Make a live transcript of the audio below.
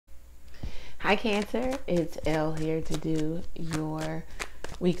Hi Cancer, it's Elle here to do your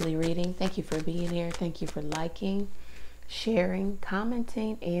weekly reading. Thank you for being here. Thank you for liking, sharing,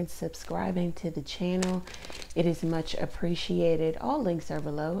 commenting, and subscribing to the channel. It is much appreciated. All links are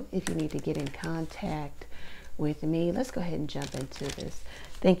below if you need to get in contact with me. Let's go ahead and jump into this.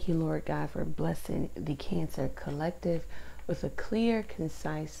 Thank you, Lord God, for blessing the Cancer Collective with a clear,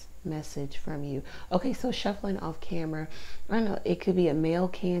 concise message from you. Okay, so shuffling off camera, I don't know, it could be a male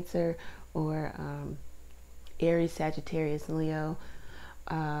Cancer or Aries, Sagittarius, Leo.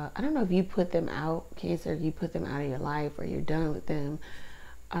 I don't know if you put them out, Cancer, you put them out of your life or you're done with them,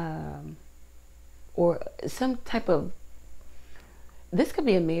 or some type of, this could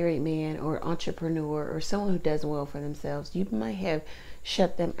be a married man or entrepreneur or someone who does well for themselves. You might have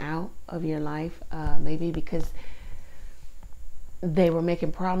shut them out of your life, maybe because they were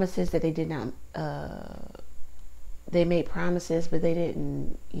making promises that they did not, they made promises, but they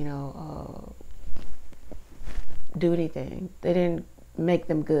didn't, do anything. They didn't make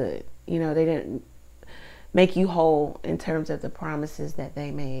them good. They didn't make you whole in terms of the promises that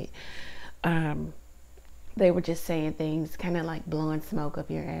they made. They were just saying things, kind of like blowing smoke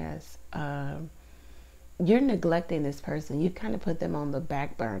up your ass. You're neglecting this person. You kind of put them on the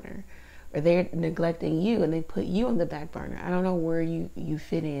back burner, or they're neglecting you and they put you on the back burner. I don't know where you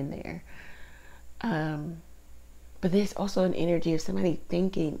fit in there. But there's also an energy of somebody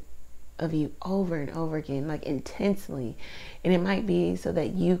thinking of you over and over again, like intensely. And it might be so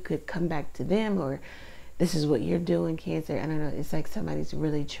that you could come back to them, or this is what you're doing, Cancer. I don't know. It's like somebody's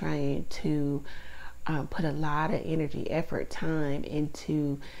really trying to put a lot of energy, effort, time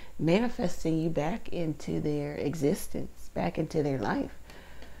into manifesting you back into their existence, back into their life.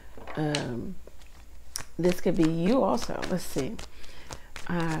 This could be you also. Let's see.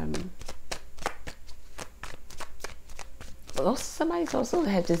 Somebody's also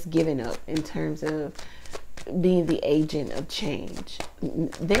have just given up in terms of being the agent of change.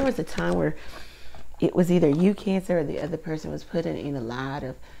 There was a time where it was either you, Cancer, or the other person was putting in a lot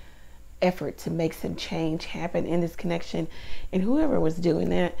of effort to make some change happen in this connection. And whoever was doing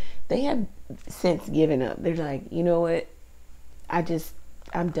that, they have since given up. They're like, you know what?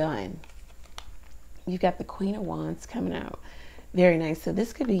 I'm done. You've got the Queen of Wands coming out. Very nice. So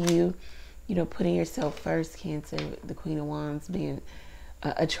this could be you, putting yourself first, Cancer. The Queen of Wands being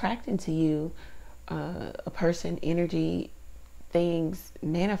attracting to you a person, energy, things,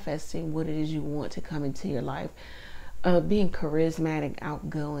 manifesting what it is you want to come into your life. Being charismatic,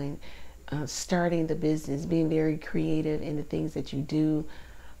 outgoing, starting the business, being very creative in the things that you do,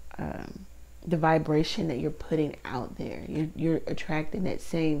 the vibration that you're putting out there. You're attracting that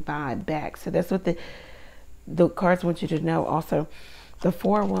same vibe back. So that's what the cards want you to know. Also, the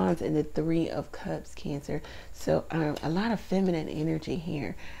Four of Wands and the Three of Cups, Cancer. So a lot of feminine energy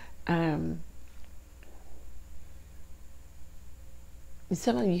here. Some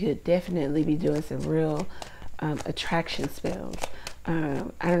of you could definitely be doing some real attraction spells. I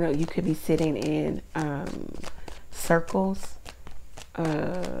don't know, you could be sitting in circles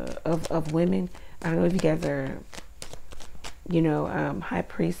of women. I don't know if you guys are, high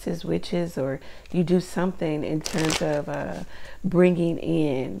priestess, witches, or you do something in terms of bringing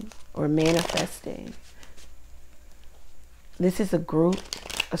in or manifesting. This is a group,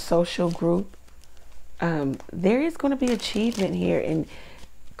 a social group. There is going to be achievement here and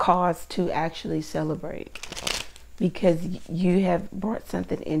cause to actually celebrate, because you have brought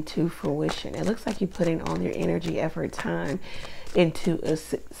something into fruition. It looks like you're putting all your energy, effort, time into a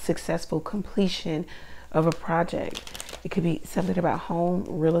successful completion of a project. It could be something about home,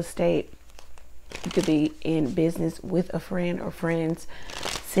 real estate. You could be in business with a friend or friends,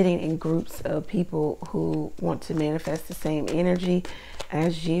 sitting in groups of people who want to manifest the same energy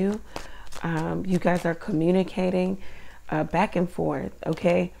as you. You guys are communicating back and forth,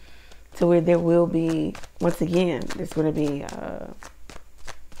 okay? So where there will be, once again, there's going to be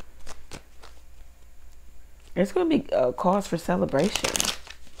a cause for celebration.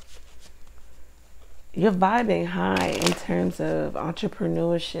 You're vibing high in terms of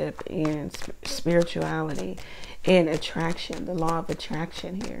entrepreneurship and spirituality and attraction, the law of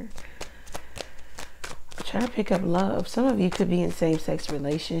attraction here. Try to pick up love. Some of you could be in same-sex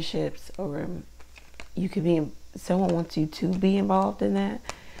relationships, or you could be in, someone wants you to be involved in that.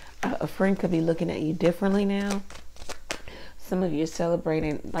 A friend could be looking at you differently now. Some of you are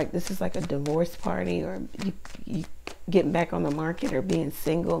celebrating, like this is like a divorce party, or you getting back on the market, or being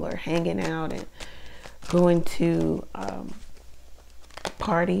single, or hanging out and going to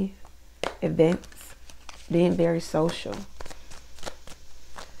party events, being very social.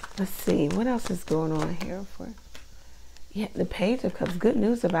 Let's see, what else is going on here for Yeah, the Page of Cups. Good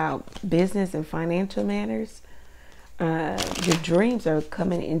news about business and financial matters. Your dreams are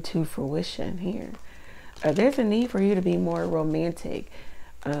coming into fruition here. There's a need for you to be more romantic,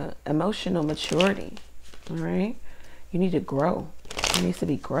 emotional maturity. All right, you need to grow. There needs to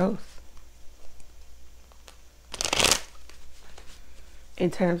be growth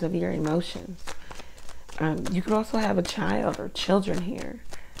in terms of your emotions. You could also have a child or children here.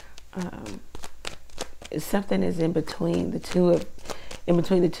 Something is in between the two of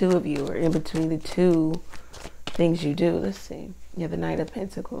you, or in between the two things you do. Let's see. You have the Knight of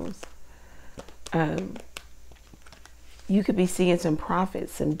Pentacles. You could be seeing some profit,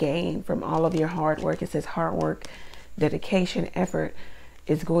 some gain from all of your hard work. It says hard work, dedication, effort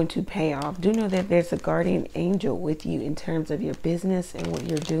is going to pay off. Do know that there's a guardian angel with you in terms of your business and what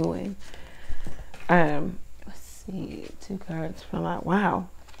you're doing. Let's see, 2 cards from out. Wow.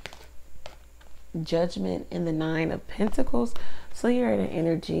 Judgment and the 9 of Pentacles. So you're at an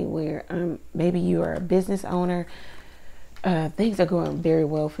energy where maybe you are a business owner. Things are going very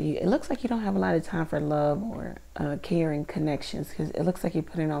well for you. It looks like you don't have a lot of time for love or caring connections, because it looks like you're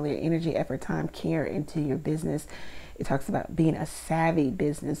putting all your energy, effort, time, care into your business. It talks about being a savvy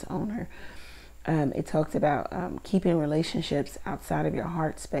business owner. It talks about keeping relationships outside of your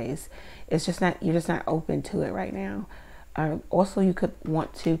heart space. It's just not, you're just not open to it right now. Also, you could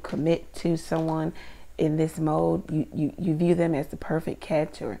want to commit to someone in this mode. You view them as the perfect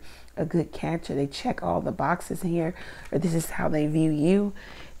catch or a good catch, or they check all the boxes here, or this is how they view you.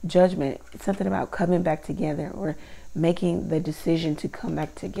 Judgment, something about coming back together, or making the decision to come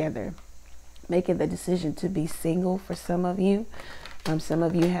back together, making the decision to be single for some of you. Some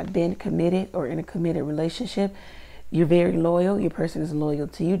of you have been committed or in a committed relationship. You're very loyal. Your person is loyal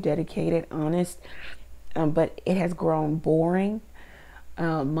to you, dedicated, honest, but it has grown boring,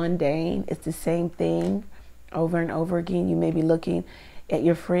 mundane. It's the same thing over and over again. You may be looking at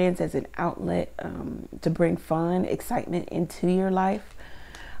your friends as an outlet to bring fun, excitement into your life.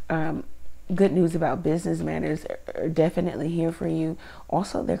 Good news about business matters are definitely here for you.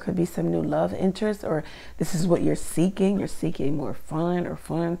 Also, there could be some new love interest, or this is what you're seeking. You're seeking more fun or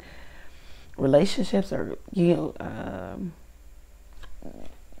fun relationships, or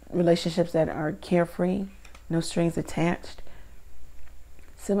relationships that are carefree, no strings attached.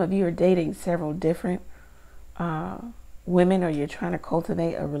 Some of you are dating several different women, or you're trying to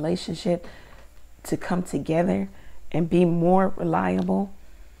cultivate a relationship to come together and be more reliable.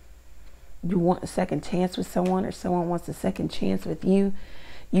 You want a second chance with someone, or someone wants a second chance with you.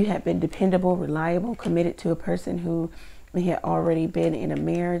 You have been dependable, reliable, committed to a person who may have already been in a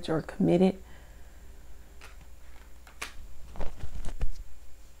marriage or committed.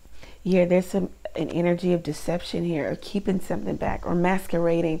 Yeah, there's an energy of deception here, or keeping something back, or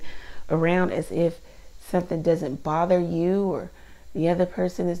masquerading around as if something doesn't bother you, or the other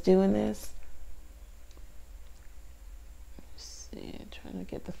person is doing this. Let's see, trying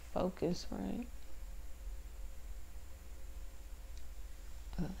to get the focus right.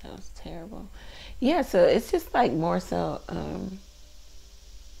 Oh, that was terrible. Yeah, so it's just like more so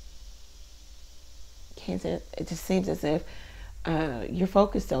Cancer, it just seems as if you're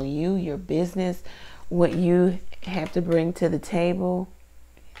focused on you, your business, what you have to bring to the table.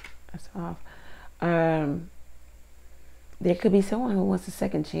 That's off. There could be someone who wants a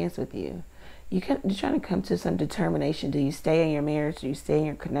second chance with you. You're trying to come to some determination. Do you stay in your marriage? Do you stay in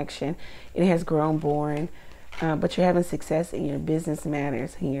your connection? It has grown boring, but you're having success in your business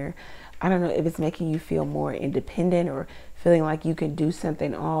matters here. I don't know if it's making you feel more independent, or feeling like you can do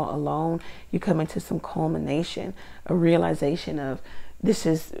something all alone. You come into some culmination, a realization of this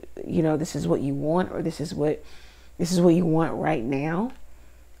is, this is what you want, or this is what you want right now.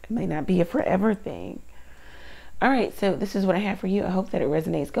 It may not be a forever thing. All right, so this is what I have for you. I hope that it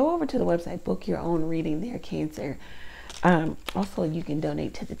resonates. Go over to the website, book your own reading there, Cancer. Also, you can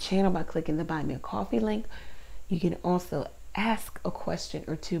donate to the channel by clicking the Buy Me a Coffee link. You can also ask a question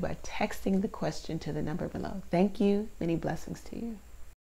or two by texting the question to the number below. Thank you. Many blessings to you.